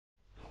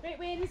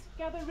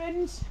gather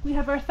round. We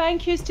have our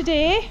thank yous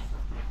today.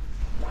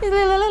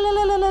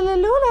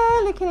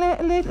 Lola, looking like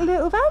a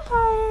little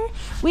vampire.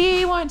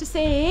 We want to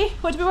say,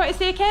 what do we want to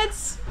say,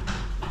 kids?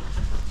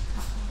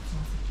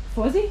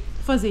 Fuzzy?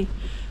 Fuzzy.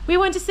 We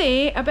want to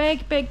say a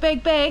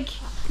big,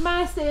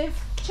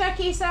 massive,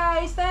 chucky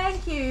size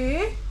thank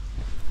you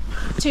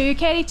to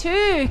Kerry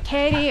Kerry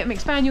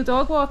MacSpaniel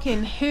Dog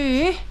Walking,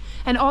 who,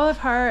 and all of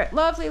her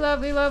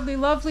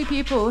lovely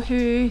people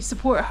who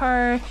support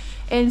her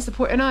in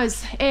supporting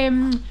us.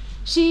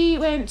 She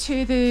went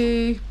to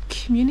the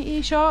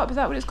community shop, is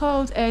that what it's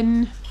called,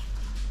 in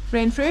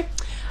Renfrew,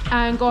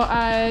 and got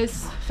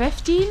us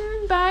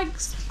 15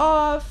 bags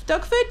of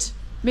dog food.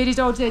 Mary's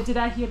all did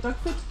I hear dog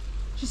food?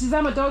 She says,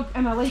 I'm a dog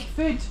and I like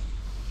food.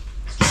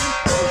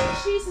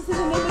 Jesus, is the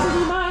name of the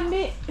wee man,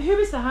 mate. Who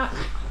was that?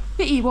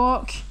 The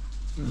Ewok.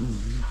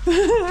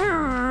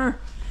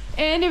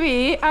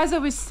 Anyway, as I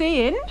was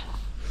saying,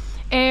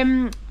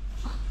 so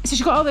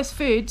she got all this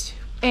food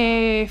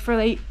for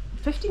like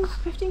 15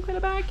 quid a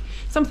bag,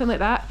 something like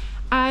that,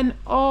 and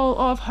all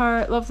of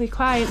her lovely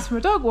clients from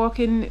her dog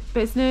walking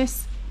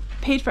business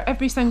paid for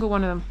every single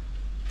one of them.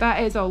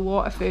 That is a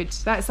lot of food,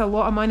 that's a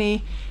lot of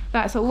money,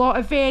 that's a lot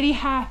of very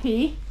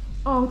happy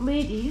old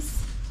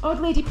ladies,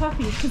 old lady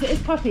puppies, because it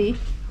is puppy,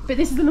 but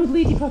this is an old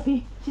lady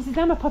puppy. She says,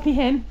 I'm a puppy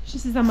hen. She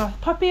says, I'm a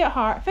puppy at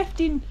heart.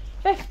 15,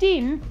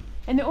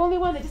 and the only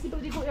one that doesn't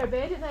able to go to her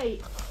bed at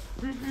night.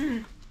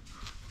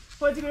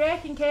 What do we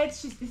reckon,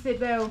 kids? She said,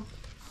 well,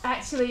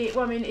 actually,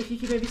 woman, if you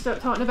could maybe stop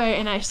talking about it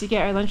and actually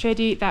get our lunch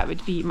ready, that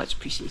would be much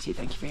appreciated.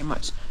 Thank you very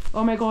much.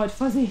 Oh my God,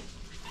 Fuzzy.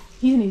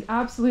 He's in his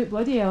absolute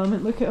bloody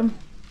element. Look at him.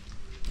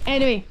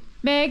 Anyway,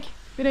 Meg,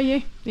 where are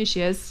you? There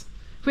she is.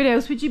 Where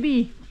else would you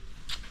be?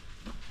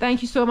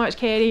 Thank you so much,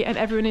 Kerry, and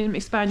everyone in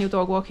MacSpaniel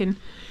Dog Walking.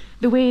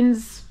 The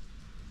Waynes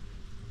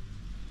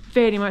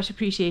very much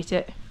appreciate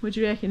it. What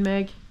do you reckon,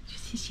 Meg? She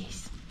says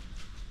yes.